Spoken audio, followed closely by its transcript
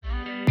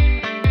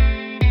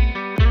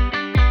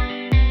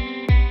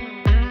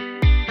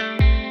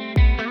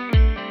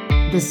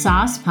The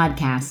Saus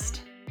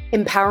Podcast.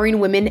 Empowering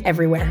women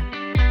everywhere.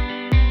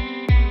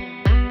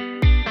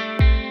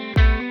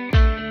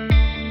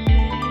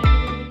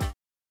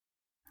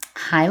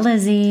 Hi,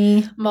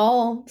 Lizzie.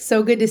 Mal,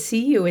 so good to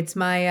see you. It's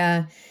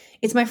my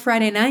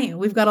Friday night.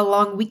 We've got a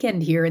long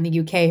weekend here in the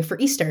UK for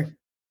Easter.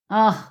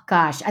 Oh,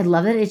 gosh. I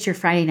love that it's your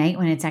Friday night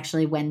when it's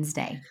actually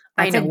Wednesday.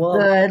 That's I know. a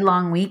good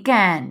long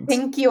weekend.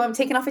 Thank you. I'm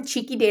taking off a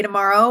cheeky day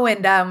tomorrow,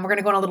 and we're going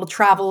to go on a little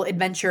travel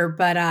adventure.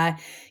 But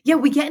yeah,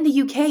 we get in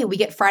the UK. We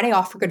get Friday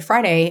off for Good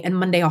Friday and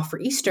Monday off for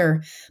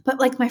Easter. But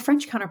like my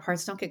French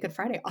counterparts don't get Good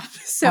Friday off.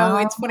 So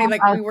it's funny,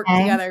 like we work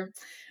together,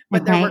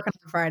 but they're working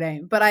on Friday.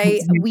 But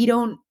we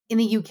don't, in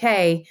the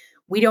UK,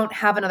 we don't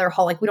have another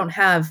holiday. Like we don't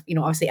have,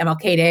 obviously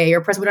MLK Day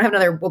or President. We don't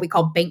have another, what we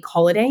call bank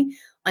holiday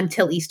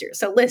until Easter.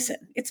 So listen,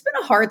 it's been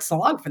a hard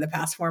slog for the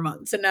past 4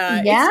 months, and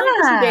it's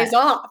nice some days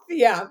off.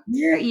 Yeah,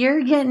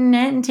 you're getting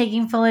it and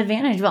taking full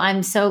advantage. Well,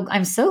 I'm so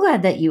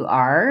glad that you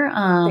are,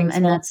 Thanks,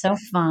 and Mom. that's so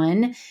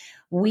fun.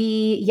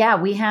 We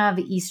have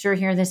Easter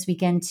here this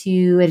weekend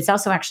too. It's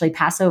also actually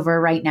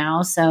Passover right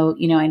now, so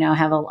I know I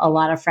have a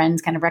lot of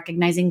friends kind of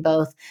recognizing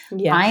both.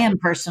 Yeah. I am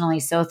personally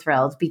so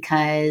thrilled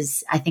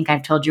because I think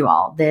I've told you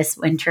all this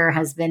winter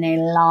has been a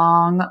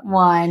long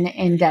one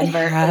in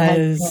Denver. It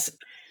has.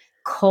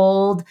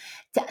 Cold.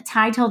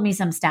 Ty told me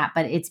some stat,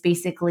 but it's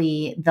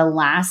basically the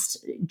last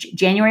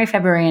January,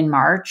 February, and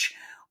March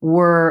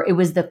it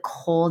was the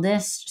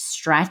coldest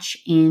stretch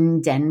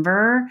in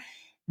Denver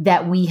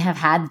that we have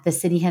had, the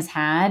city has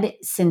had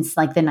since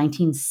like the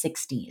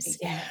 1960s.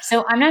 Yeah.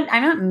 So I'm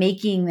not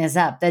making this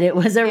up that it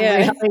was a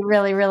really,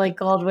 really, really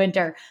cold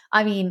winter.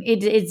 I mean,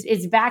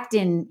 it's backed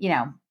in,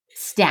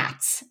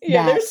 stats.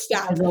 Yeah, there's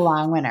stats. It was a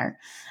long winter.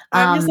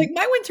 I'm just like,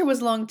 my winter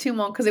was long too,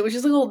 Mom, because it was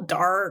just a little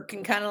dark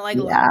and kind of like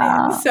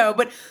London. So,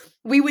 but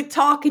we would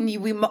talk, and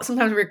we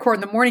sometimes record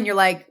in the morning. You're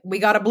like, we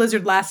got a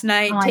blizzard last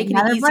night, taking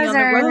it easy on the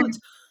roads.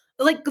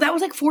 Like that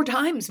was like 4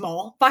 times,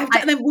 Mom, 5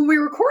 times. And then when we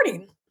were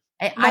recording,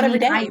 every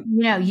day.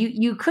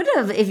 You could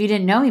have, if you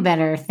didn't know me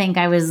better, think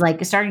I was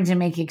like starting to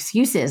make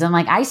excuses. I'm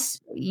like, I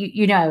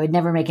would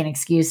never make an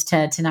excuse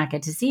to not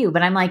get to see you,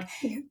 but I'm like,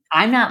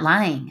 I'm not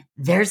lying.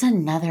 There's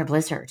another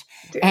blizzard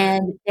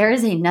and there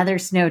is another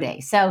snow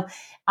day. So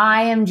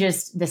I am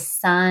the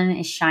sun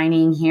is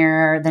shining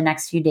here. The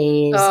next few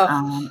days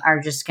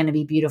are just going to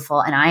be beautiful,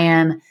 and I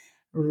am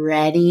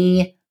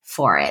ready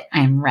for it.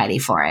 I'm ready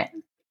for it.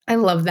 I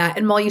love that.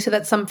 And Mal, you said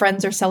that some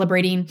friends are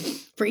celebrating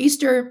for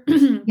Easter,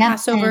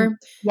 Passover.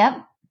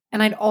 Yep.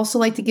 And I'd also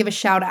like to give a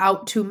shout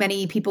out to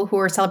many people who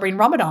are celebrating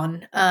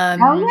Ramadan.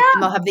 And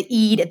they'll have the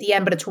Eid at the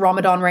end, but it's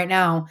Ramadan right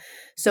now.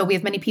 So we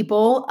have many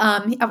people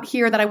out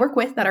here that I work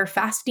with that are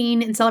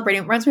fasting and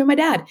celebrating. It reminds me of my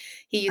dad.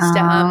 He used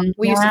to,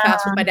 we used to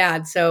fast with my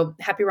dad. So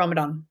happy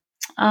Ramadan.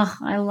 Oh,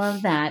 I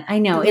love that. I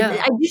know.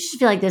 Yeah. I just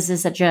feel like this is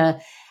such a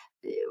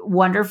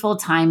wonderful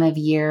time of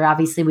year.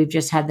 Obviously, we've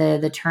just had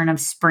the turn of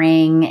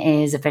spring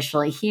is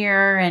officially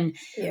here. And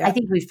I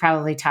think we've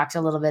probably talked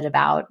a little bit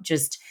about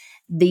just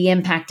the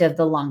impact of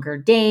the longer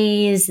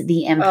days,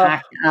 the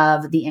impact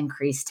of the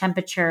increased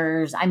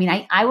temperatures. I mean,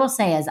 I will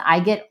say as I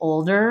get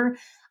older,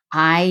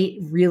 I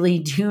really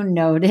do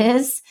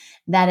notice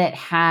that it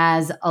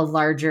has a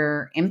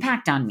larger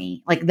impact on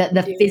me. Like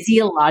the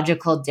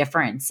physiological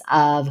difference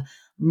of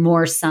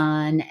more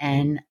sun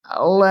and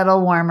a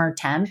little warmer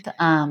temp.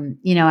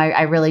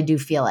 I really do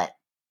feel it.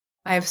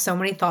 I have so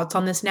many thoughts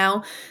on this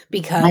now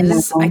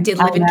because I did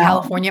live in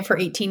California for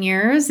 18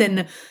 years,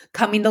 and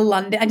coming to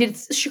London, I did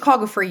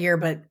Chicago for a year,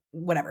 but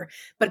whatever.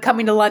 But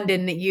coming to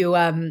London, you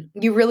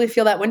really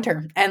feel that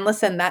winter. And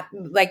listen,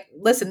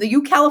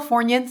 you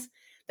Californians,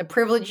 the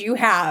privilege you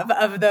have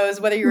of those,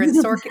 whether you're in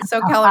SoCal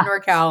or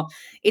NorCal,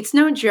 it's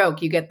no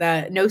joke. You get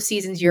the no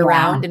seasons year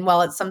round. And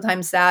while it's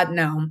sometimes sad,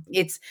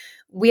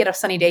 we had a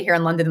sunny day here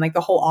in London, and like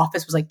the whole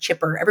office was like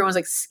chipper. Everyone was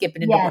like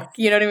skipping into work.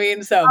 You know what I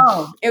mean? So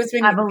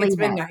it's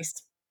been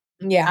nice.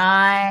 Yeah.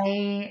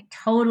 I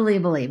totally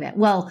believe it.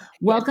 Well,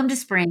 welcome to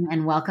spring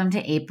and welcome to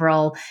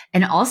April.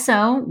 And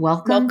also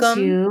welcome.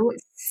 To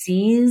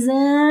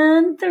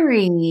season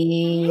 3.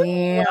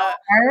 We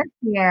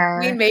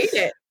made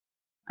it.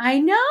 I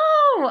know.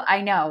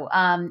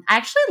 I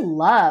actually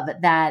love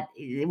that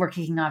we're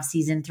kicking off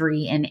season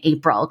 3 in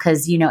April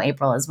because,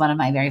 April is one of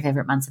my very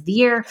favorite months of the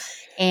year.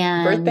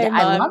 And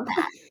I love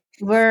that.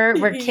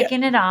 We're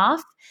kicking it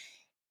off.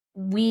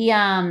 We,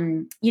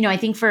 I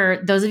think for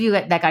those of you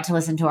that got to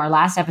listen to our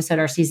last episode,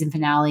 our season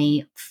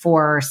finale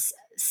for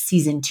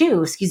season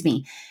 2,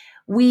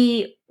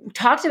 we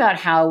talked about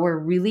how we're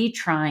really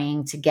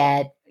trying to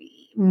get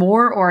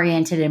more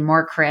oriented and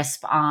more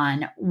crisp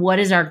on what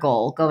is our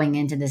goal going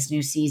into this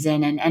new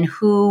season and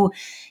who,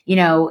 who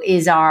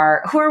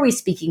are we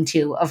speaking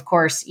to? Of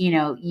course,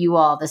 you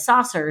all, the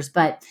saucers,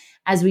 but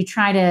as we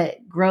try to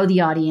grow the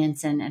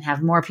audience and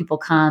have more people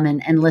come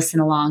and listen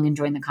along and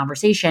join the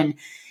conversation,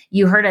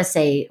 you heard us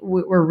say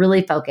we're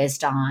really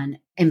focused on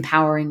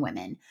empowering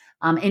women,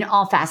 in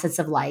all facets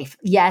of life.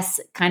 Yes,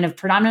 kind of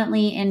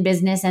predominantly in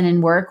business and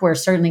in work. We're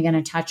certainly going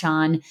to touch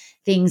on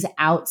things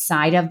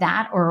outside of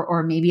that,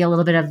 or maybe a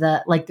little bit of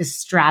the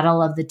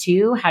straddle of the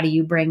two. How do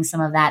you bring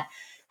some of that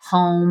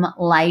home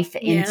life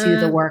into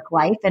the work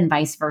life and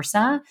vice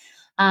versa?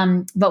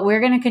 But we're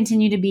going to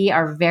continue to be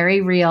our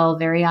very real,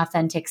 very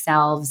authentic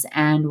selves.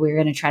 And we're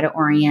going to try to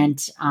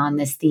orient on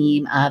this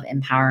theme of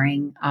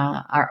empowering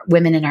our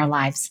women in our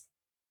lives.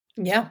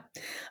 Yeah,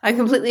 I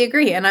completely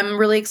agree. And I'm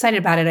really excited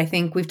about it. I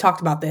think we've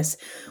talked about this.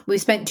 We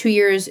spent 2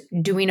 years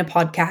doing a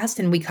podcast,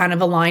 and we kind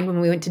of aligned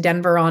when we went to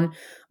Denver on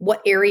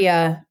what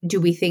area do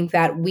we think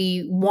that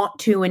we want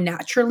to and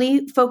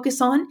naturally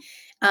focus on.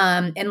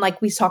 And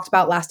like we talked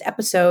about last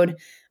episode,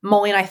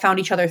 Molly and I found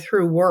each other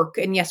through work.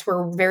 And yes,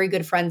 we're very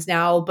good friends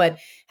now, but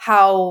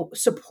how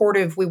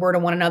supportive we were to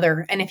one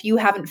another. And if you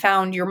haven't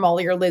found your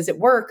Molly or Liz at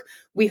work,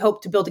 we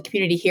hope to build a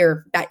community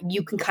here that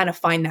you can kind of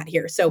find that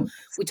here. So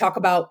we talk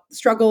about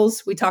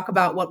struggles, we talk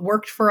about what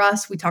worked for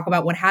us, we talk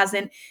about what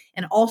hasn't.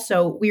 And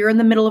also, we are in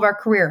the middle of our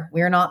career.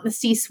 We are not in the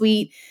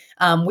C-suite.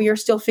 We are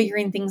still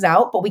figuring things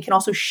out, but we can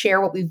also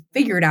share what we've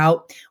figured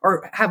out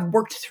or have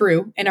worked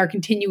through and are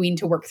continuing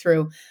to work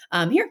through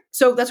here.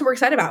 So that's what we're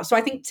excited about. So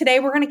I think today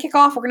we're going to kick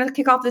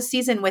off this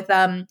season with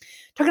talking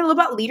a little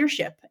about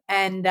leadership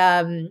and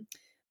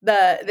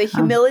the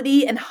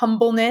humility and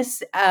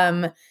humbleness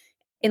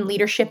in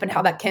leadership and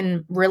how that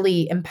can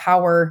really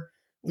empower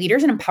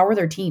leaders and empower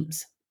their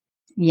teams.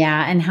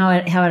 Yeah, and how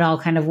it all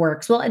kind of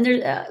works. Well, and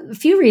there's a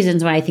few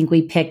reasons why I think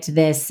we picked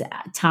this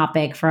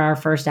topic for our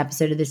first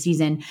episode of the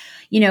season.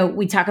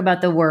 We talk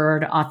about the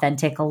word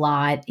authentic a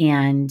lot,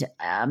 and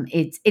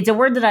it's a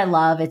word that I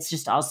love. It's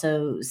just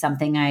also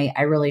something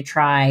I really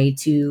try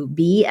to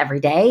be every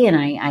day, and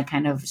I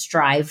kind of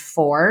strive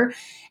for.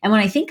 And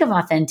when I think of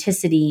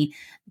authenticity,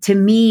 to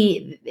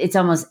me, it's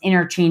almost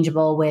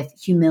interchangeable with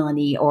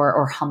humility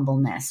or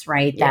humbleness,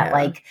 right? Yeah. That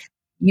like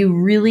you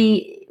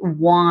really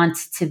want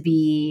to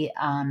be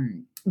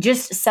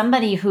just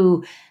somebody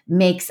who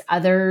makes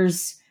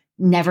others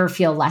never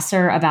feel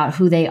lesser about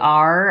who they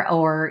are,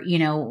 or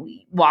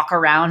walk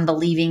around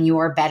believing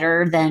you're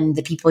better than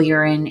the people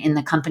you're in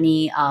the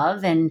company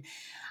of. And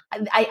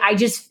I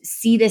just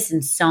see this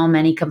in so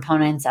many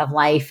components of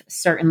life,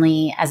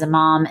 certainly as a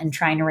mom and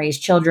trying to raise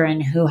children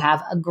who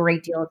have a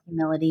great deal of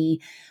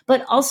humility,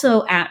 but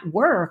also at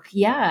work.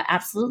 Yeah,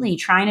 absolutely.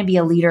 Trying to be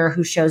a leader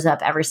who shows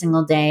up every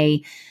single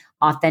day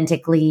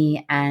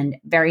authentically and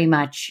very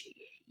much,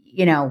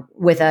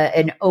 with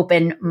an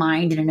open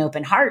mind and an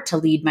open heart to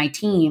lead my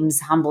teams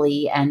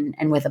humbly and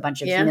with a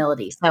bunch of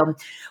humility. So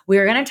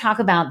we're going to talk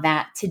about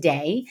that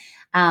today.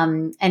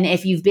 And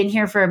if you've been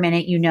here for a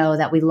minute, you know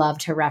that we love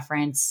to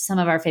reference some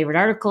of our favorite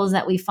articles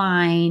that we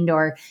find,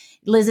 or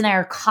Liz and I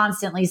are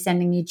constantly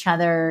sending each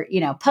other,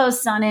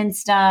 posts on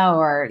Insta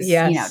or,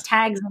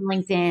 tags on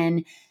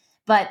LinkedIn.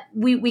 But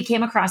we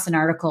came across an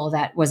article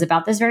that was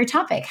about this very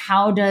topic.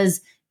 How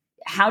does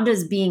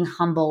being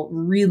humble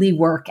really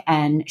work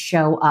and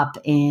show up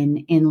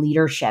in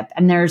leadership?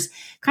 And there's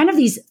kind of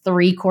these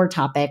 3 core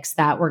topics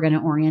that we're going to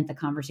orient the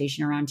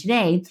conversation around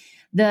today.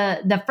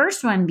 The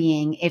first one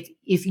being,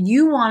 if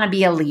you want to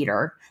be a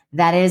leader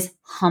that is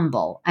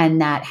humble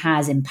and that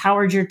has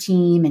empowered your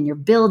team and you're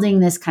building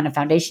this kind of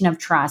foundation of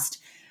trust,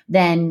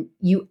 then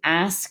you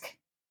ask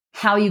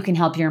how you can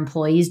help your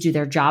employees do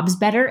their jobs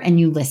better and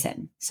you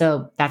listen.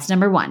 So that's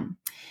number 1.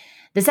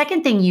 The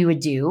second thing you would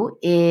do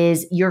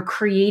is you're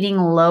creating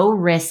low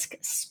risk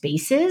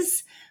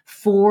spaces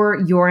for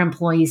your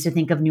employees to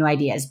think of new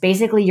ideas.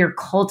 Basically, you're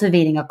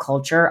cultivating a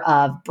culture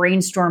of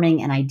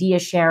brainstorming and idea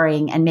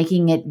sharing and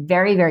making it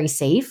very, very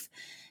safe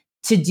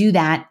to do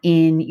that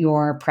in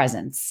your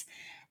presence.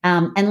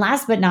 And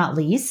last but not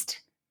least,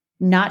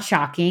 not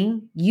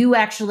shocking, you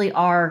actually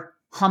are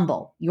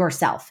humble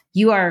yourself.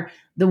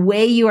 The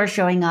way you are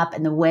showing up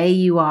and the way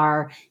you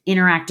are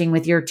interacting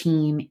with your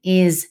team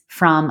is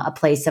from a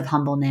place of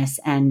humbleness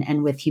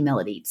and with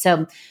humility.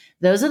 So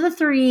those are the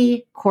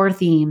 3 core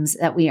themes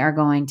that we are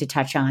going to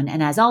touch on.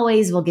 And as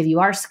always, we'll give you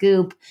our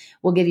scoop.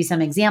 We'll give you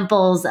some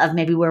examples of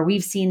maybe where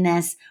we've seen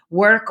this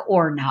work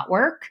or not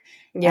work.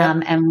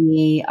 And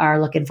we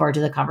are looking forward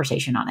to the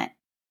conversation on it.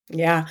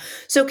 Yeah.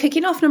 So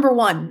kicking off number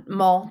 1,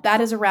 Mol,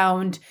 that is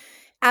around,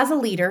 as a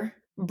leader,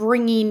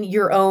 bringing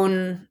your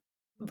own,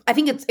 I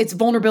think it's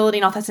vulnerability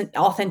and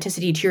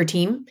authenticity to your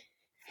team.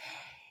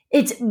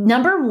 It's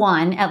number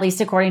 1, at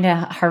least according to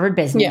Harvard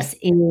Business,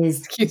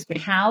 is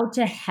how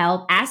to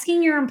help,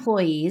 asking your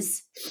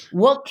employees,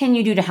 what can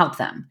you do to help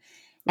them?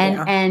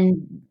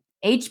 And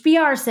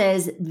HBR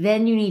says,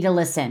 then you need to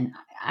listen.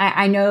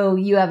 I know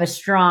you have a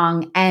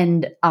strong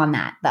end on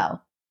that, though.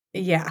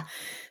 Yeah.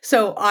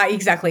 So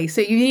exactly. So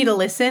you need to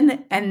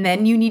listen, and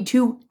then you need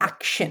to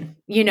action,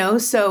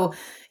 so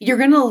you're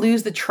going to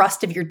lose the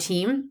trust of your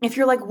team if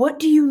you're like, what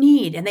do you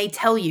need? And they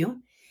tell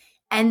you,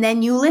 and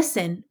then you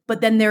listen,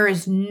 but then there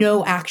is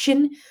no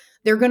action.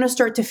 They're going to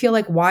start to feel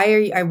like,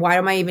 why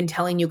am I even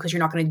telling you? Because you're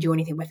not going to do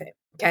anything with it.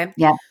 Okay.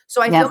 Yeah.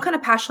 So I feel kind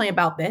of passionately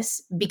about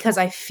this because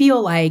I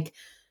feel like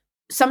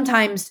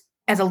sometimes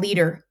as a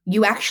leader,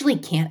 you actually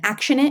can't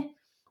action it,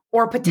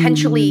 or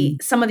potentially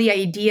some of the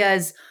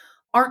ideas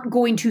aren't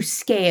going to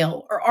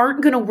scale or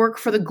aren't going to work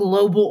for the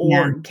global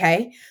org.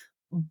 Okay.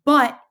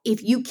 But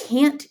if you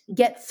can't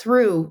get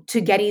through to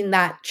getting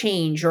that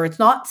change, or it's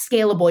not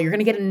scalable, you're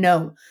going to get a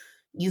no.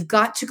 You've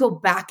got to go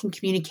back and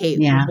communicate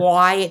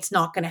why it's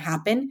not going to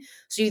happen.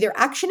 So you either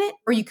action it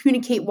or you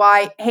communicate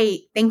why,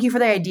 hey, thank you for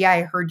the idea.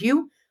 I heard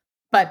you,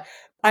 but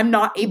I'm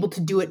not able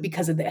to do it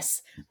because of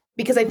this.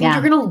 Because I think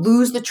you're going to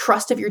lose the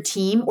trust of your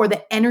team or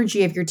the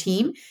energy of your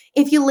team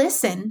if you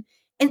listen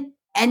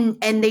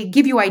and they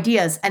give you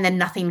ideas and then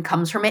nothing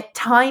comes from it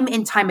time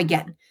and time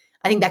again.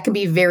 I think that can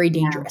be very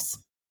dangerous.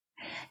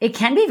 It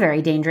can be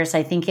very dangerous.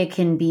 I think it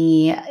can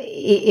be,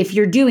 if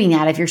you're doing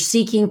that, if you're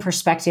seeking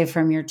perspective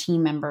from your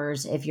team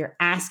members, if you're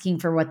asking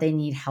for what they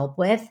need help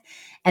with,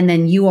 and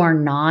then you are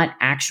not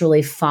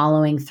actually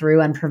following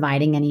through and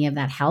providing any of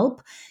that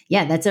help.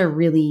 Yeah, that's a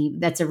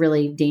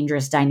really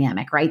dangerous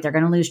dynamic, right? They're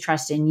going to lose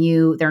trust in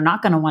you. They're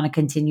not going to want to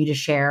continue to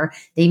share.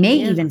 They may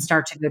even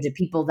start to go to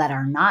people that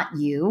are not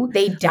you.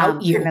 They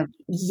doubt you.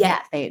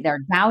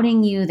 They're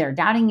doubting you. They're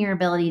doubting your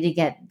ability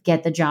to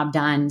get the job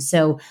done.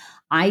 So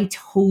I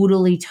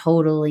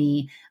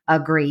totally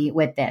agree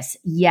with this.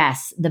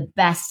 Yes, the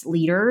best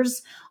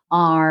leaders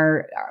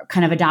are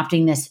kind of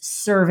adopting this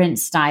servant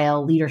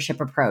style leadership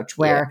approach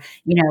where,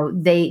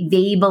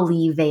 they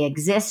believe they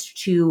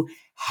exist to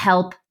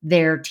help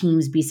their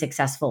teams be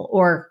successful,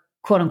 or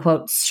quote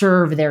unquote,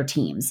 serve their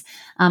teams.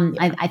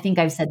 I think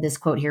I've said this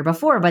quote here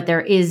before, but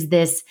there is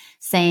this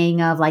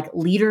saying of like,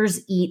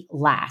 leaders eat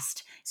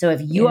last. So if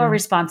you are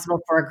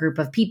responsible for a group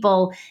of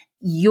people,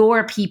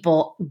 your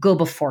people go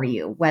before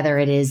you, whether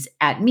it is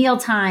at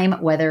mealtime,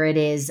 whether it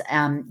is,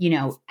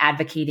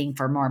 advocating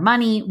for more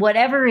money,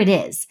 whatever it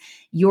is,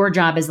 your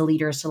job as a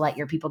leader is to let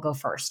your people go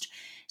first.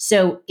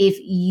 So if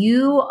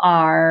you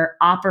are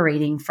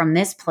operating from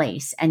this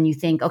place and you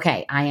think,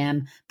 okay, I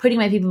am putting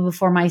my people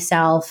before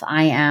myself,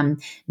 I am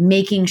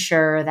making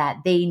sure that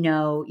they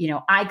know,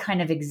 I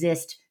kind of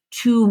exist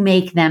to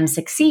make them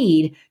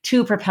succeed,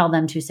 to propel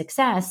them to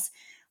success,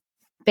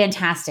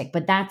 fantastic.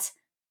 But that's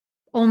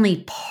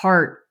only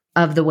part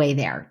of the way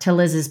there. To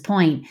Liz's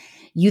point,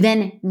 you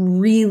then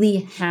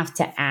really have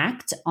to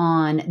act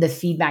on the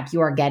feedback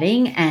you are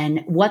getting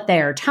and what they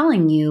are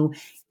telling you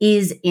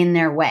is in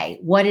their way.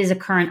 What is a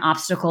current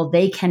obstacle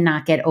they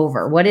cannot get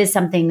over? What is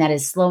something that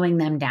is slowing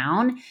them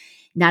down?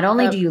 Not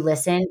only do you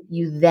listen,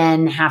 you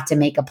then have to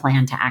make a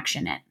plan to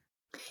action it.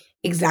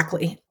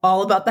 Exactly.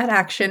 All about that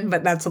action,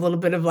 but that's a little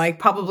bit of like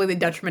probably the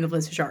detriment of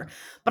Liz Shar.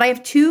 But I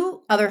have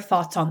two other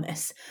thoughts on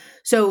this.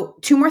 So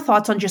 2 more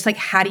thoughts on just like,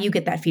 how do you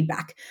get that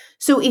feedback?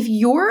 So if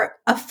you're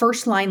a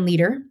first line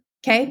leader,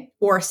 okay,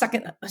 or a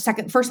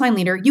second first line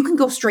leader, you can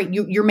go straight.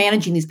 You're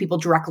managing these people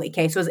directly.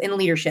 Okay. So as in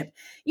leadership,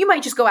 you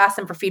might just go ask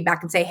them for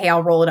feedback and say, hey,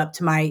 I'll roll it up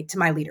to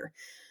my leader.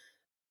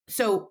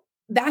 So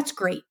that's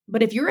great.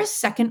 But if you're a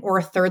second or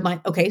a third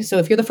line, okay, so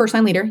if you're the first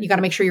line leader, you got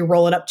to make sure you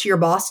roll it up to your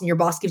boss and your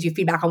boss gives you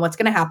feedback on what's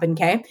going to happen,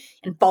 okay?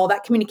 And follow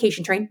that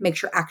communication train, make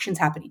sure action's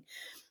happening.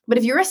 But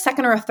if you're a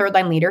second or a third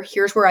line leader,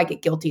 here's where I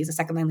get guilty as a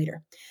second line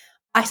leader.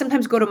 I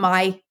sometimes go to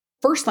my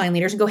first line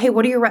leaders and go, hey,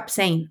 what are your reps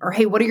saying? Or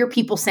hey, what are your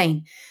people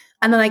saying?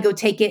 And then I go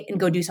take it and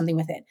go do something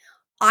with it.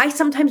 I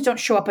sometimes don't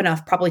show up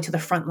enough probably to the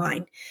front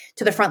line.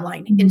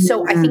 And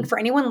so I think for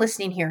anyone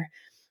listening here,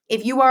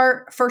 if you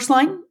are first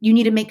line, you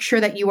need to make sure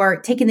that you are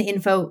taking the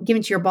info,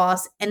 giving it to your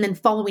boss, and then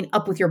following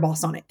up with your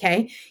boss on it,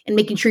 okay? And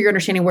making sure you're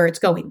understanding where it's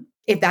going,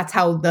 if that's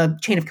how the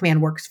chain of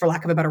command works, for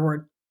lack of a better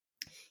word.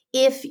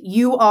 If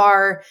you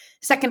are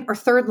second or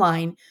third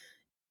line,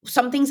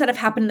 some things that have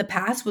happened in the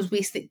past was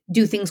we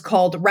do things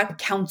called rep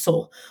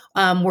council,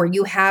 where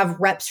you have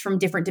reps from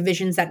different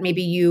divisions that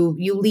maybe you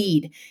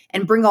lead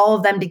and bring all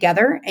of them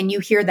together and you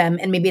hear them.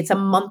 And maybe it's a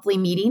monthly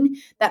meeting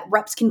that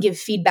reps can give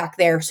feedback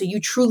there. So you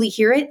truly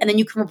hear it. And then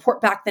you can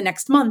report back the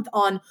next month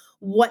on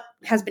what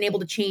has been able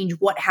to change,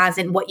 what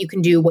hasn't, what you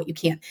can do, what you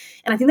can't.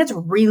 And I think that's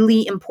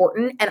really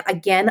important. And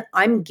again,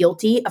 I'm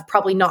guilty of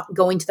probably not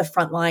going to the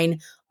front line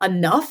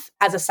enough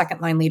as a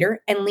second line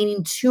leader and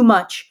leaning too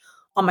much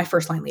on my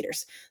first line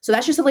leaders. So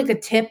that's just like a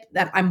tip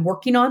that I'm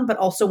working on, but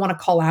also want to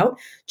call out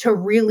to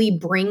really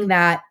bring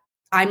that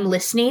I'm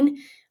listening.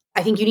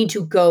 I think you need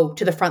to go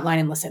to the front line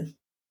and listen.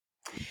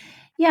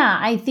 Yeah,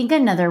 I think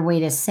another way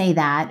to say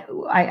that,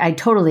 I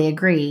totally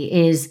agree,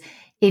 is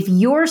if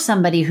you're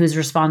somebody who's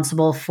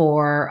responsible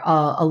for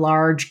a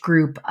large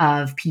group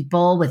of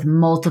people with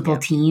multiple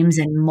teams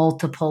and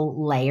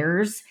multiple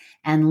layers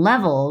and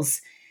levels,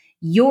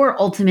 you're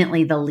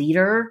ultimately the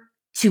leader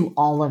to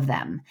all of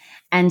them.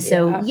 And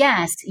so,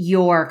 yes,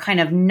 your kind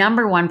of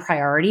number one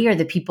priority are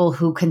the people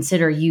who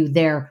consider you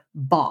their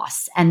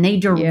boss and they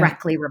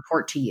directly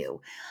report to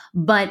you.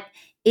 But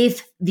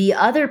if the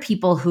other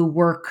people who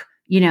work,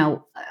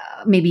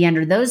 maybe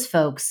under those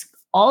folks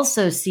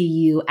also see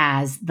you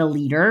as the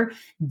leader,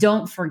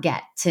 don't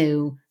forget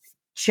to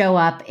show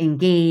up,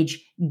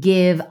 engage,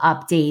 give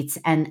updates,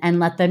 and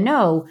let them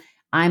know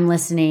I'm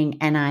listening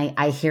and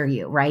I hear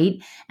you, right?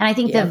 And I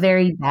think the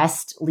very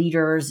best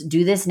leaders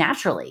do this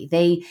naturally.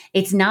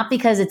 It's not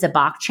because it's a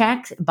box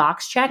check.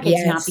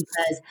 It's not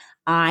because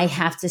I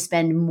have to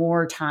spend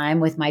more time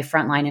with my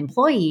frontline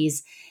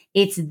employees.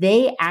 It's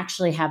they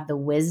actually have the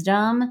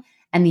wisdom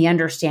and the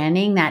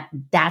understanding that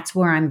that's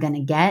where I'm going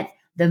to get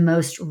the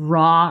most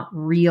raw,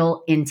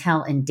 real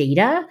intel and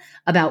data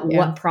about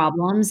what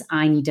problems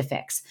I need to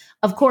fix.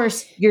 Of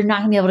course, you're not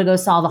going to be able to go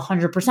solve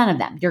 100% of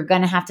them. You're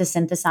going to have to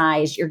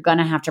synthesize, you're going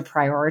to have to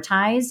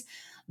prioritize.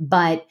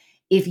 But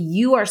if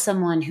you are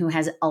someone who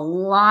has a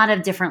lot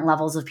of different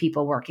levels of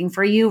people working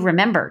for you,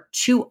 remember,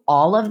 to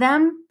all of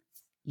them,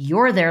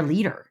 you're their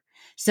leader.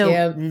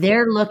 So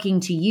they're looking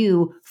to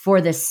you for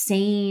the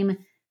same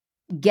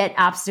get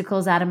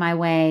obstacles out of my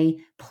way.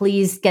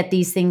 Please get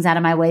these things out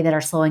of my way that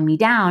are slowing me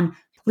down.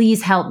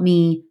 Please help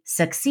me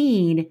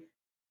succeed.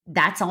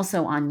 That's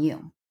also on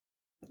you.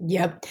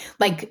 Yep.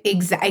 Like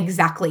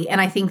exactly.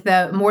 And I think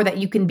the more that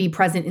you can be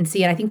present and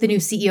see, and I think the new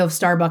CEO of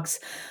Starbucks,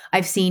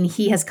 I've seen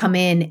he has come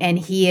in and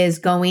he is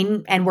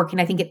going and working,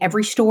 I think at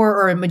every store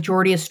or a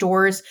majority of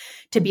stores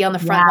to be on the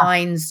front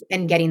lines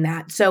and getting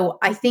that. So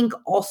I think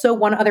also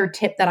one other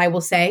tip that I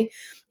will say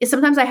is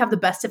sometimes I have the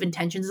best of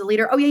intentions as a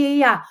leader. Oh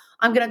yeah.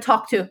 I'm going to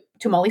talk to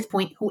Molly's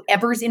point,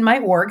 whoever's in my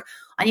org.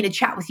 I need to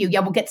chat with you. Yeah,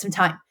 we'll get some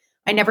time.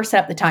 I never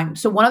set up the time.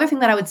 So one other thing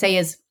that I would say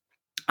is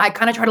I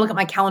kind of try to look at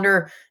my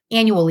calendar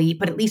annually,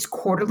 but at least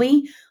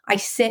quarterly, I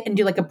sit and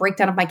do like a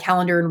breakdown of my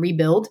calendar and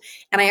rebuild.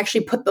 And I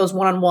actually put those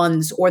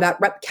one-on-ones or that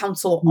rep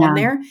council on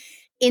there.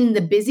 In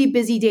the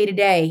busy day to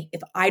day,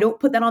 if I don't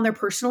put that on there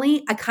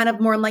personally, I kind of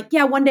more am like,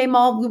 yeah, one day,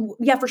 Mal,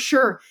 yeah, for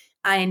sure.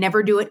 I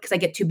never do it because I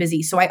get too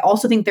busy. So I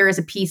also think there is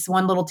a piece,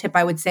 one little tip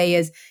I would say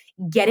is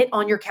get it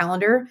on your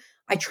calendar.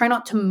 I try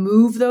not to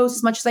move those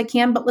as much as I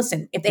can, but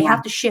listen, if they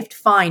have to shift,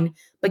 fine,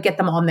 but get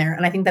them on there.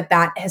 And I think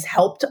that has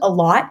helped a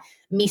lot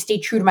me stay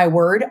true to my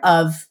word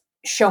of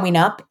showing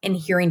up and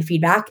hearing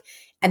feedback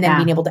and then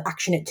being able to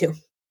action it too.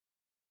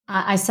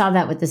 I saw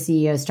that with the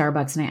CEO of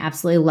Starbucks and I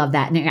absolutely love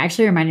that. And it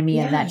actually reminded me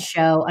of that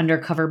show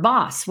Undercover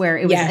Boss, where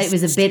it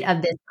was a bit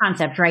of this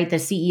concept, right? The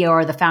CEO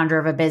or the founder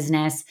of a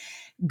business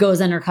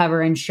goes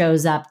undercover and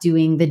shows up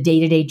doing the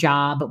day-to-day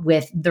job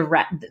with the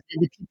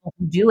people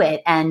who do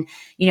it. And,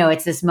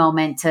 it's this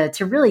moment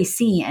to really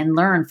see and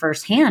learn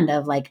firsthand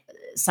of like,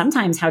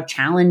 sometimes how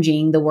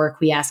challenging the work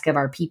we ask of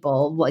our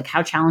people, like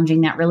how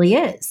challenging that really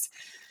is.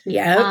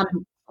 Yeah.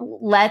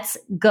 Let's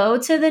go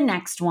to the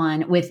next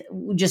one with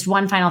just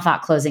one final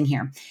thought closing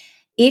here.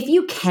 If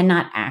you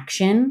cannot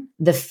action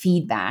the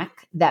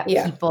feedback that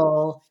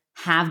people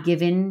have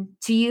given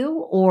to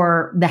you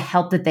or the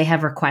help that they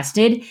have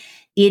requested,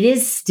 it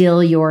is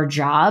still your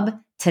job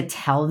to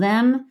tell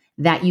them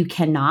that you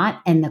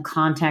cannot and the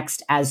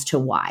context as to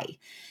why.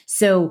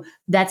 So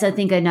that's, I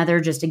think, another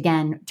just,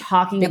 again,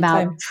 talking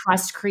about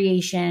trust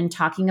creation,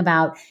 talking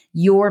about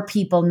your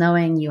people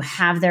knowing you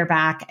have their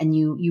back and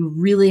you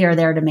really are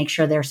there to make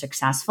sure they're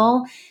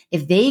successful.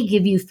 If they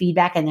give you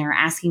feedback and they're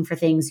asking for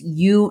things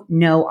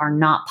are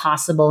not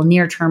possible,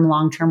 near term,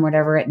 long term,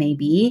 whatever it may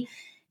be,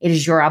 it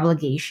is your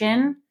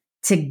obligation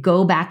to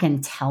go back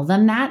and tell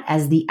them that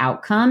as the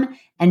outcome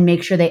and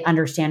make sure they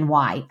understand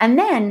why. And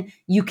then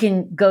you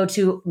can go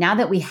to, now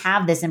that we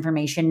have this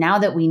information, now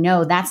that we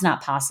know that's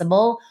not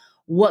possible,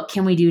 what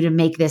can we do to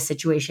make this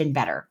situation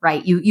better,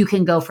 right? You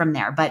can go from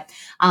there. But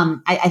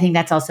I think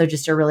that's also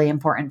just a really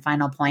important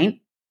final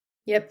point.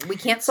 Yep. We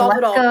can't solve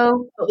it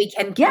all, but we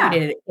can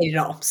communicate it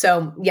all.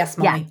 So yes,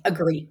 Molly,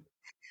 agree.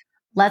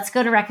 Let's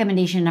go to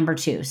recommendation number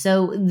 2.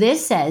 So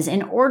this says,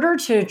 in order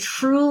to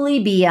truly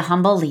be a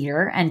humble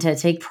leader and to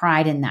take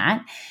pride in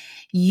that,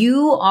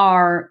 you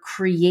are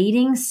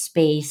creating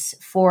space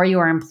for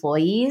your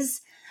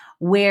employees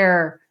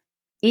where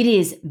it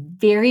is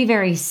very,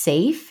 very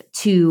safe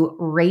to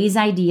raise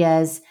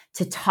ideas,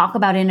 to talk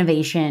about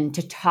innovation,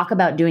 to talk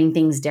about doing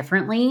things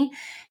differently.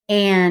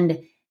 And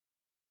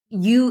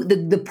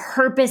the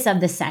purpose of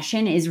the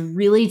session is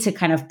really to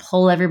kind of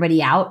pull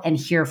everybody out and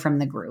hear from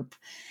the group.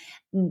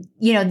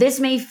 This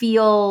may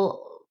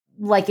feel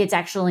like it's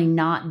actually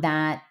not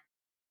that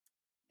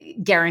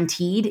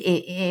guaranteed.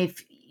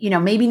 If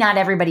maybe not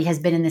everybody has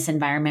been in this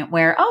environment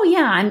where, oh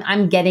yeah,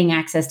 I'm getting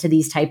access to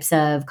these types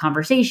of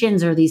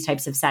conversations or these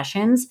types of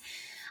sessions.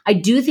 I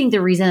do think the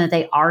reason that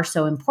they are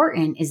so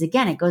important is,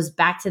 again, it goes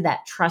back to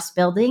that trust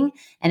building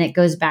and it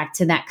goes back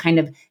to that kind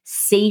of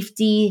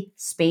safety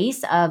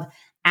space of,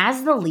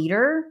 as the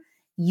leader,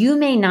 you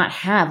may not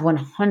have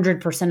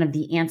 100% of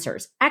the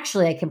answers.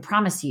 Actually, I can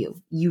promise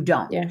you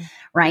don't,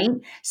 right?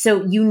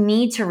 So you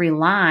need to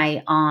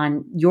rely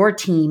on your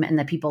team and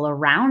the people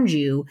around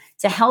you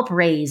to help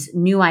raise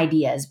new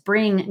ideas,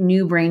 bring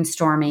new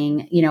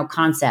brainstorming,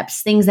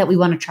 concepts, things that we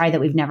want to try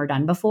that we've never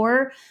done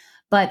before.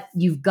 But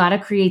you've got to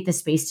create the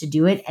space to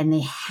do it. And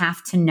they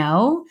have to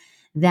know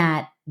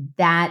that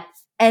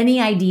any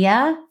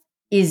idea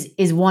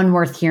is one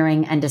worth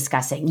hearing and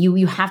discussing.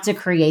 You have to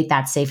create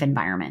that safe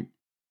environment.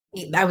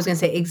 I was going to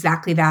say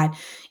exactly that.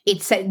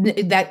 It's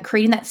that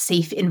creating that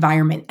safe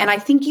environment. And I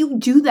think you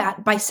do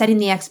that by setting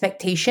the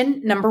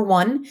expectation, number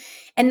 1.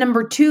 And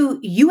number 2,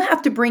 you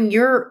have to bring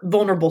your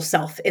vulnerable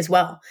self as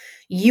well.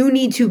 You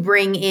need to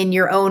bring in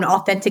your own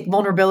authentic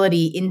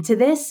vulnerability into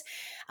this.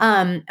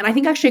 And I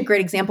think actually a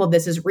great example of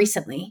this is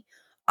recently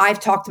I've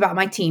talked about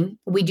my team.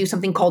 We do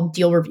something called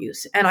deal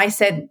reviews. And I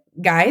said,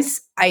 guys,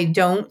 I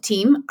do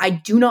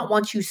not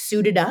want you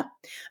suited up.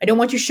 I don't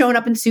want you showing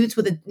up in suits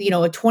with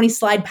a 20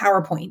 slide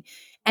PowerPoint.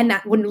 And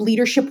that when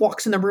leadership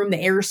walks in the room, the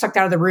air is sucked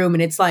out of the room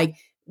and it's like,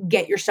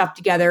 get your stuff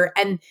together.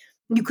 And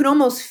you can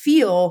almost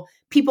feel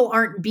people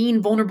aren't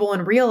being vulnerable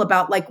and real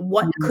about like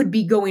what could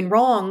be going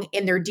wrong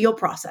in their deal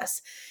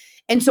process.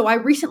 And so I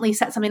recently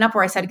set something up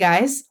where I said,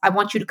 guys, I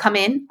want you to come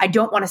in. I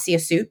don't want to see a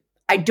suit.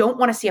 I don't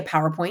want to see a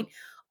PowerPoint.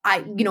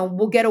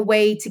 We'll get a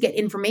way to get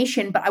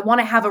information, but I want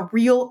to have a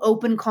real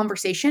open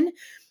conversation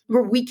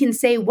where we can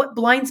say, what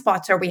blind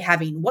spots are we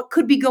having? What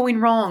could be going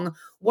wrong?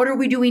 What are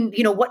we doing?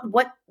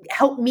 What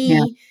help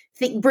me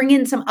bring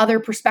in some other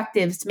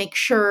perspectives to make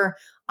sure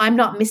I'm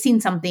not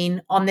missing something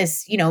on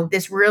this,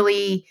 this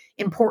really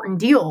important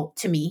deal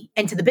to me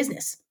and to the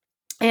business.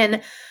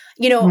 And,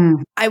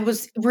 I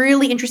was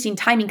really interesting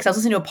timing because I was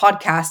listening to a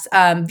podcast,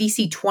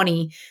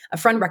 VC20, a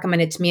friend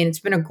recommended to me, and it's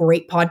been a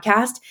great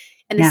podcast.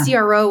 And the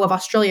CRO of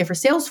Australia for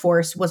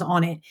Salesforce was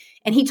on it.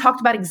 And he talked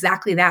about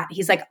exactly that.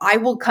 He's like, I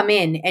will come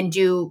in and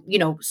do,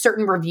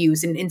 certain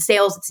reviews. And in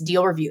sales, it's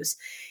deal reviews.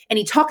 And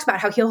he talks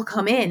about how he'll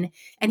come in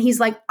and he's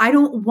like, I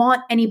don't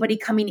want anybody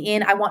coming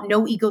in. I want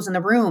no egos in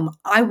the room.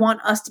 I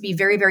want us to be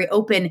very, very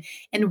open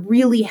and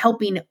really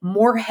helping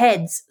more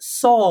heads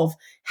solve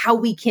how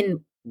we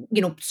can,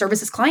 service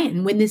this client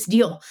and win this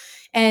deal.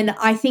 And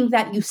I think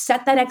that you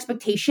set that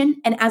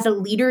expectation. And as a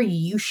leader,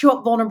 you show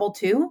up vulnerable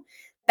too.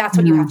 That's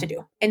what you have to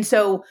do. And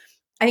so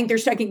I think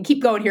I can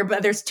keep going here,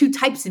 but there's two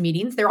types of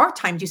meetings. There are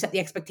times you set the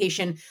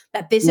expectation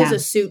that this is a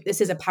suit,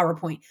 this is a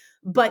PowerPoint,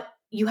 but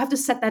you have to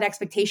set that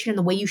expectation, and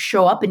the way you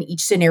show up in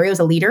each scenario as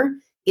a leader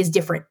is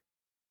different.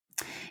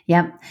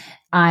 Yep.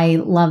 I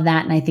love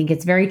that. And I think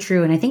it's very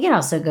true. And I think it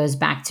also goes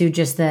back to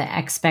just the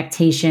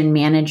expectation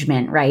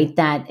management, right?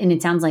 And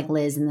it sounds like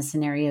Liz, in the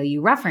scenario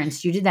you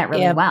referenced, you did that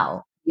really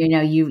well.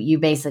 You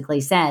basically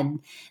said,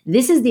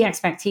 this is the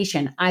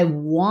expectation. I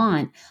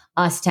want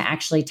us to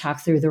actually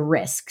talk through the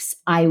risks.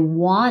 I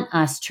want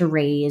us to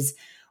raise,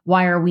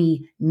 why are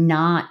we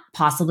not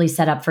possibly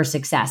set up for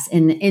success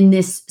in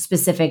this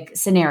specific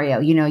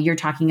scenario? You're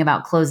talking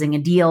about closing a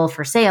deal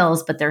for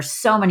sales, but there's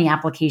so many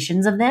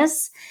applications of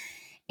this.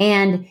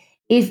 And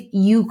if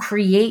you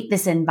create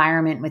this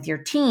environment with your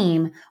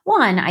team,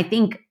 one, I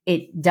think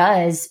it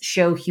does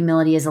show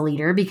humility as a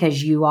leader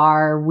because you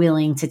are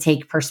willing to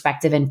take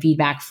perspective and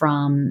feedback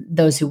from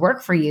those who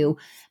work for you.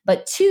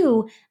 But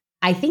two,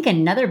 I think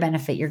another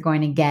benefit you're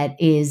going to get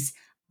is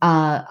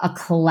a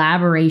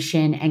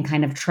collaboration and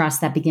kind of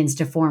trust that begins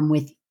to form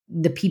with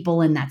the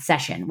people in that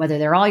session, whether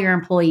they're all your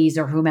employees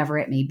or whomever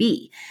it may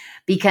be.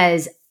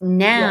 Because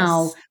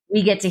now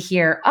we get to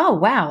hear, oh,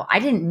 wow, I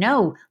didn't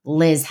know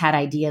Liz had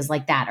ideas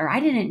like that, or I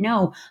didn't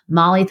know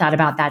Molly thought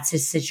about that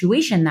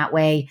situation that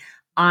way.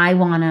 I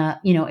want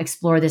to,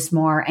 explore this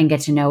more and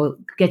get to know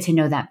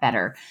that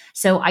better.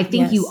 So I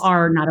think you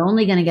are not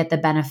only going to get the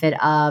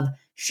benefit of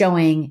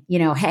showing,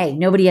 hey,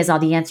 nobody has all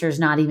the answers,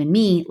 not even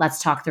me.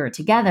 Let's talk through it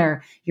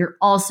together. You're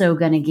also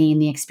going to gain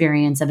the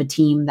experience of a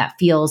team that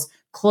feels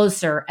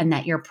closer and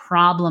that you're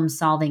problem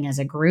solving as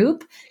a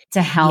group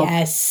to help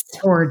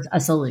towards a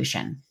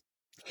solution.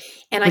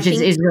 And which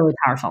is really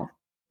powerful.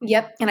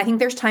 Yep. And I think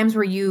there's times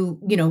where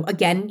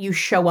again, you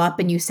show up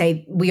and you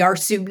say, we are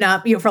souped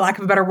up, for lack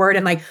of a better word.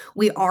 And like,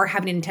 we are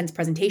having an intense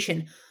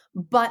presentation.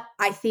 But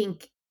I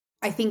think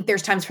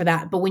there's times for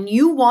that. But when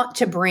you want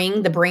to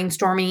bring the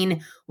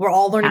brainstorming, we're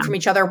all learning from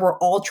each other. We're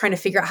all trying to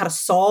figure out how to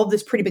solve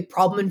this pretty big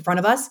problem in front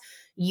of us.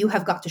 You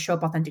have got to show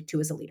up authentic too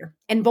as a leader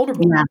and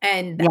vulnerable.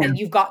 And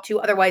you've got to,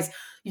 otherwise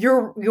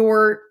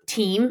your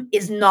team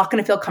is not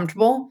going to feel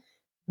comfortable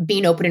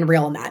being open and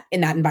real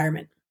in that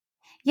environment.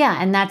 Yeah.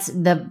 And that's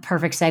the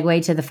perfect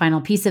segue to the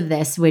final piece of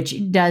this,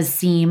 which does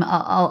seem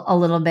a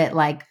little bit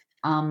like,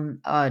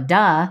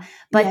 duh,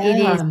 but it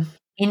is,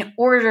 in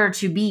order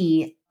to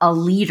be a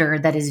leader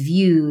that is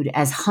viewed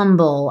as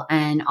humble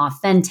and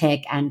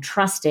authentic and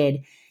trusted,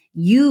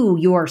 you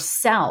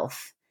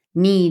yourself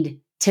need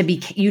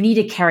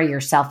to carry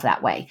yourself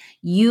that way.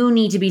 You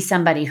need to be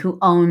somebody who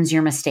owns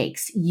your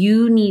mistakes.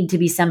 You need to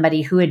be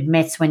somebody who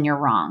admits when you're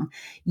wrong.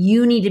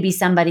 You need to be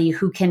somebody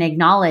who can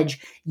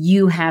acknowledge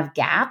you have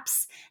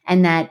gaps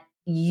and that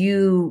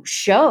you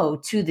show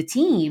to the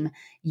team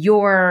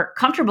you're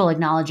comfortable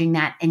acknowledging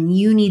that, and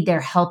you need their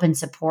help and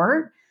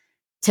support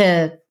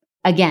to,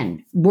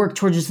 again, work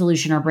towards a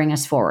solution or bring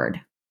us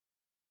forward.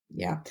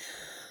 Yeah.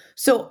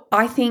 So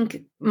I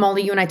think,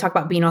 Molly, you and I talk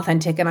about being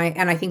authentic, and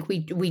I think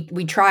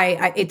we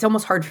try. It's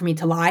almost hard for me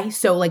to lie.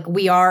 So like,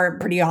 we are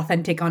pretty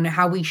authentic on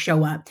how we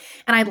show up.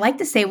 And I'd like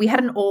to say we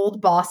had an old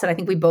boss that I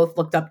think we both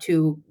looked up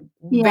to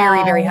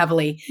very, very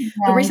heavily,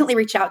 who recently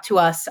reached out to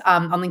us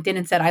on LinkedIn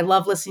and said, "I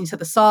love listening to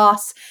the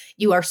Saus.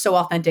 You are so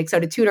authentic." So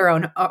to toot our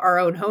own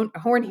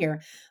horn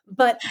here,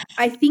 but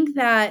I think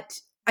that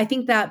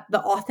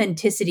the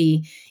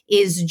authenticity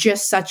is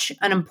just such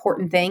an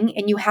important thing,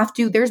 and you have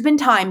to. There's been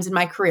times in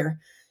my career,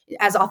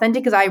 as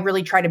authentic as I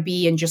really try to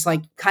be and just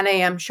like kind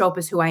of show up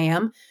as who I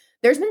am,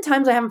 there's been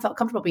times I haven't felt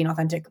comfortable being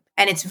authentic.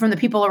 And it's from the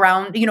people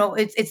around,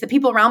 it's the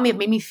people around me have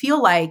made me feel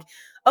like,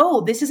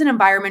 oh, this is an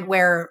environment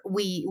where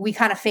we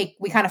kind of fake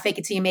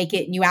it till you make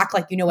it, and you act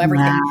like you know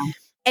everything. Wow.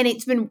 And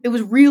it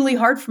was really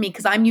hard for me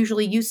because I'm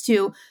usually used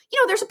to,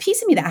 there's a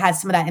piece of me that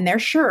has some of that in there,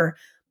 sure.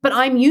 But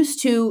I'm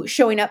used to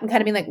showing up and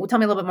kind of being like, well, tell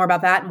me a little bit more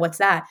about that and what's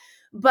that.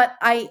 But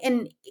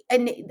and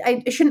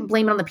I shouldn't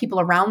blame it on the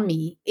people around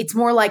me. It's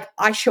more like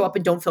I show up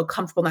and don't feel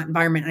comfortable in that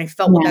environment. And I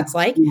felt what that's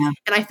like. Yeah.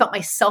 And I felt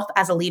myself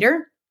as a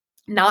leader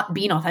not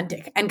being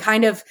authentic and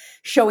kind of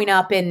showing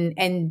up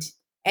and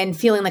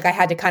feeling like I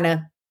had to kind of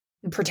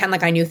pretend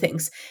like I knew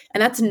things.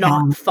 And that's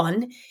not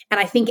fun. And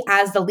I think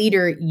as the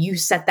leader, you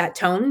set that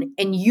tone,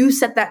 and you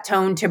set that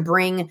tone to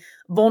bring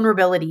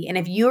vulnerability. And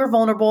if you're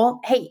vulnerable,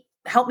 hey,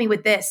 help me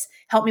with this,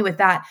 help me with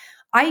that.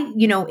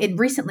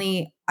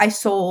 Recently I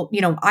sold,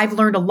 I've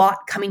learned a lot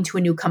coming to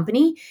a new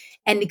company,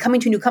 and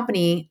coming to a new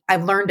company,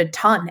 I've learned a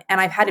ton,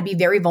 and I've had to be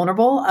very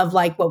vulnerable of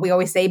like what we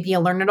always say, be a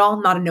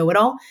learn-it-all, not a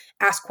know-it-all,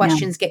 ask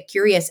questions, get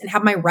curious, and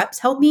have my reps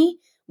help me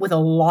with a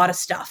lot of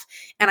stuff.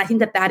 And I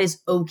think that is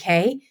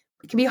okay.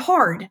 It can be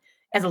hard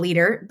as a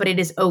leader, but it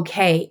is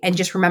okay. And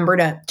just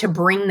remember to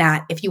bring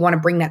that if you want to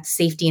bring that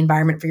safety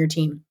environment for your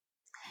team.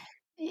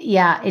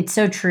 Yeah, it's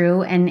so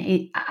true.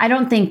 And I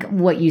don't think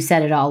what you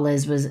said at all,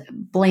 Liz, was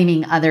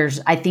blaming others.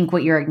 I think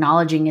what you're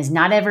acknowledging is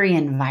not every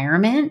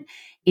environment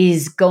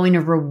is going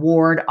to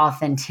reward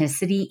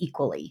authenticity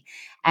equally.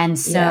 And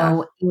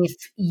so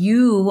if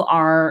you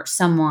are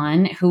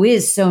someone who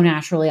is so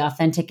naturally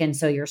authentic and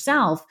so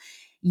yourself,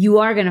 you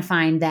are going to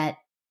find that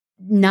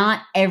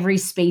not every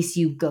space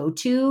you go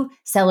to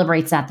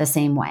celebrates that the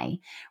same way,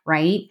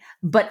 right?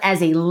 But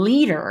as a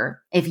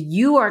leader, if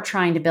you are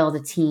trying to build a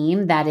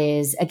team that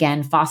is,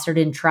 again, fostered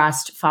in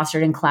trust,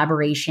 fostered in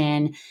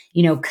collaboration,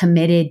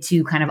 committed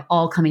to kind of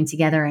all coming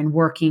together and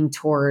working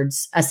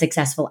towards a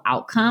successful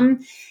outcome,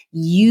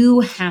 you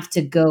have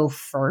to go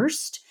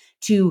first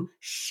to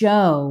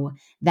show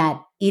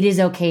that it is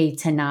okay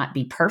to not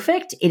be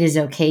perfect. It is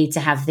okay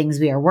to have things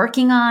we are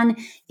working on.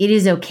 It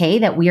is okay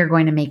that we are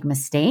going to make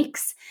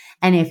mistakes.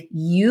 And if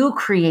you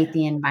create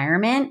the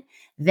environment,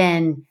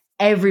 then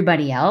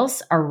everybody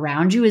else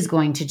around you is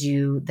going to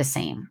do the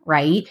same,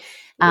 right?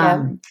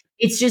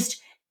 It's just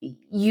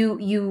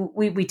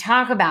we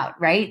talk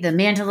about, right, the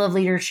mantle of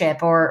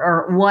leadership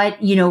or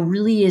what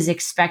really is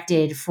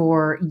expected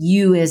for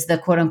you as the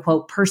quote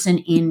unquote person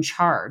in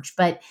charge.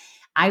 But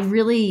I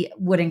really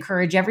would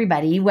encourage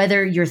everybody,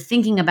 whether you're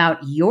thinking about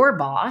your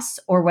boss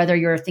or whether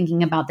you're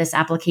thinking about this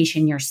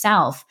application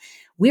yourself,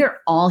 we're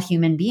all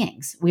human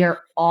beings. We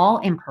are all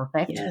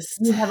imperfect. Yes.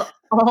 We have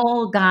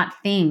all got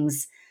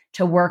things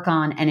to work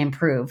on and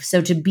improve. So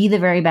to be the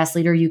very best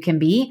leader you can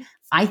be,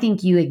 I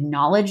think you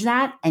acknowledge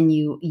that and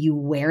you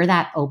wear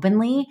that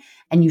openly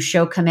and you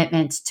show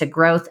commitment to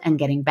growth and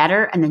getting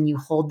better. And then you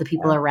hold the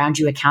people around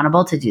you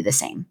accountable to do the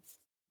same.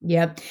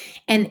 Yep.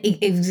 And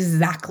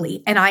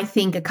exactly. And I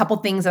think a couple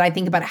things that I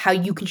think about how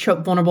you can show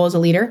up vulnerable as a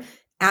leader: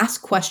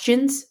 ask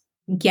questions,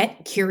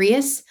 get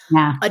curious,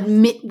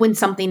 admit when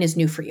something is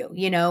new for you,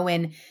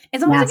 and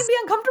sometimes it can be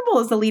uncomfortable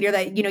as a leader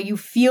that, you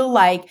feel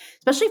like,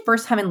 especially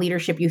first time in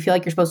leadership, you feel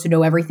like you're supposed to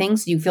know everything.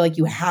 So you feel like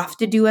you have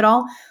to do it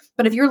all.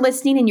 But if you're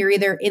listening and you're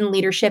either in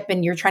leadership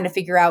and you're trying to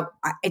figure out,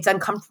 it's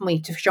uncomfortable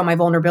to show my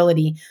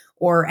vulnerability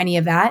or any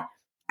of that,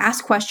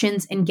 ask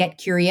questions and get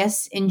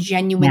curious and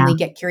genuinely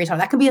get curious.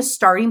 That could be a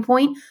starting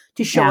point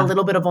to show a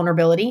little bit of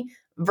vulnerability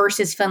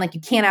versus feeling like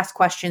you can't ask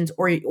questions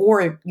or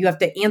you have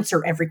to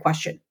answer every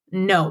question.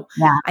 No,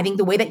 I think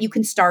the way that you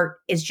can start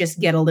is just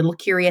get a little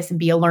curious and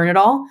be a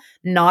learn-it-all,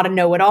 not a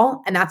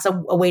know-it-all. And that's a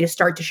way to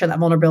start to show that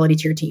vulnerability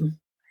to your team.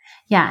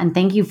 Yeah. And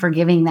thank you for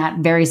giving that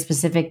very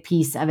specific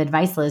piece of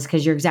advice, Liz,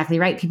 because you're exactly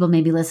right. People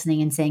may be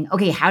listening and saying,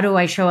 okay, how do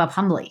I show up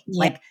humbly?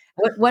 Like,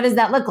 what does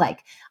that look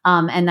like?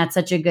 And that's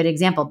such a good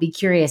example. Be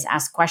curious,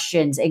 ask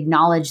questions,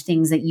 acknowledge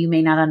things that you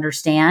may not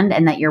understand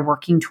and that you're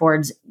working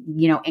towards,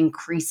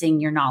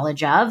 increasing your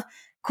knowledge of.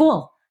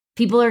 Cool.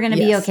 People are going to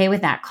be okay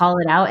with that. Call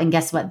it out. And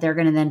guess what? They're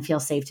going to then feel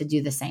safe to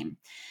do the same.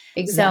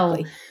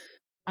 Exactly. So,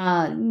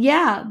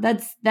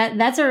 that's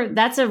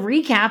a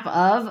recap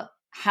of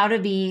how to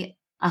be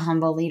a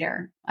humble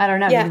leader. I don't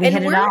know. Yeah, Did we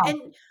hit it all?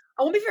 And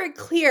I want to be very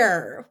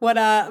clear what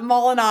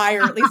Mal and I,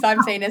 or at least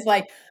I'm saying, is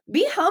like,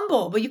 be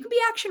humble, but you can be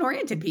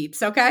action-oriented,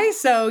 peeps, okay?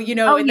 So,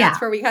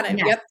 that's where we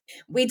kind of,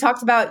 we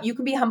talked about you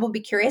can be humble, be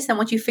curious, and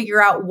once you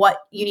figure out what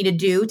you need to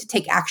do to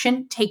take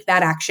action, take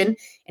that action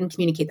and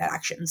communicate that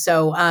action.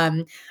 So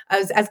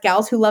as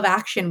gals who love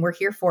action, we're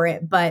here for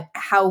it, but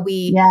how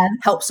we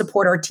help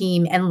support our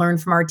team and learn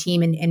from our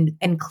team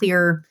and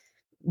clear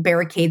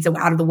barricades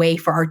out of the way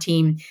for our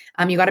team.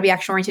 You got to be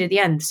action oriented at the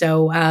end.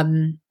 So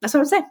that's what I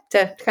would say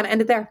to kind of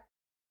end it there.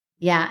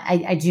 Yeah,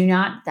 I do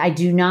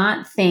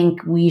not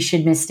think we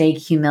should mistake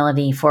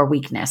humility for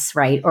weakness,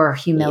 right? Or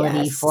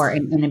humility for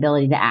an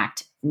inability to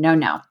act.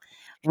 No.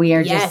 We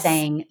are just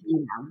saying,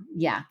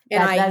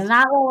 that's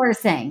not what we're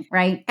saying,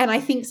 right? And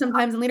I think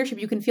sometimes in leadership,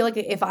 you can feel like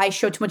if I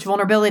show too much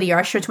vulnerability or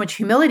I show too much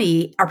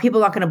humility, are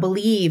people not going to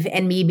believe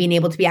in me being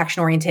able to be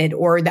action oriented,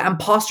 or the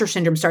imposter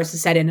syndrome starts to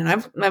set in? And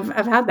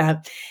I've had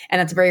that, and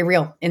that's very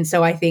real. And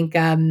so I think,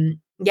 but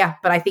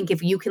I think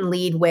if you can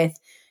lead with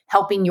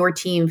helping your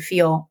team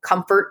feel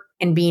comfort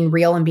and being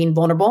real and being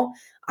vulnerable,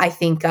 I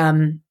think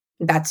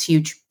that's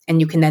huge, and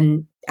you can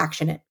then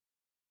action it.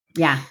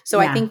 Yeah. So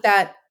I think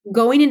that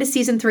going into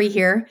season 3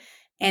 here,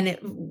 and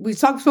we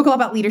spoke a lot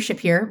about leadership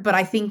here, but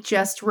I think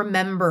just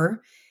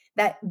remember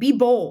that be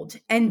bold,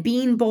 and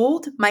being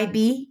bold might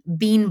be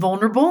being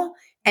vulnerable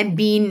and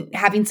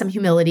having some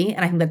humility.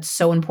 And I think that's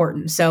so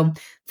important. So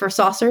for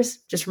saucers,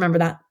 just remember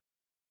that.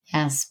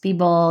 Yes. Be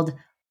bold.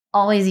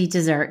 Always eat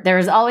dessert. There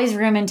is always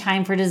room and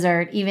time for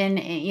dessert, even,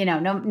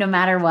 no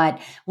matter what.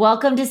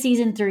 Welcome to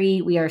season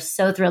 3. We are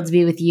so thrilled to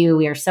be with you.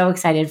 We are so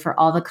excited for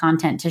all the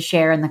content to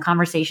share and the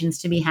conversations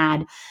to be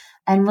had.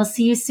 And we'll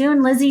see you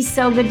soon. Lizzie,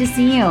 so good to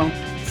see you.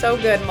 So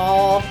good,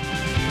 Mal.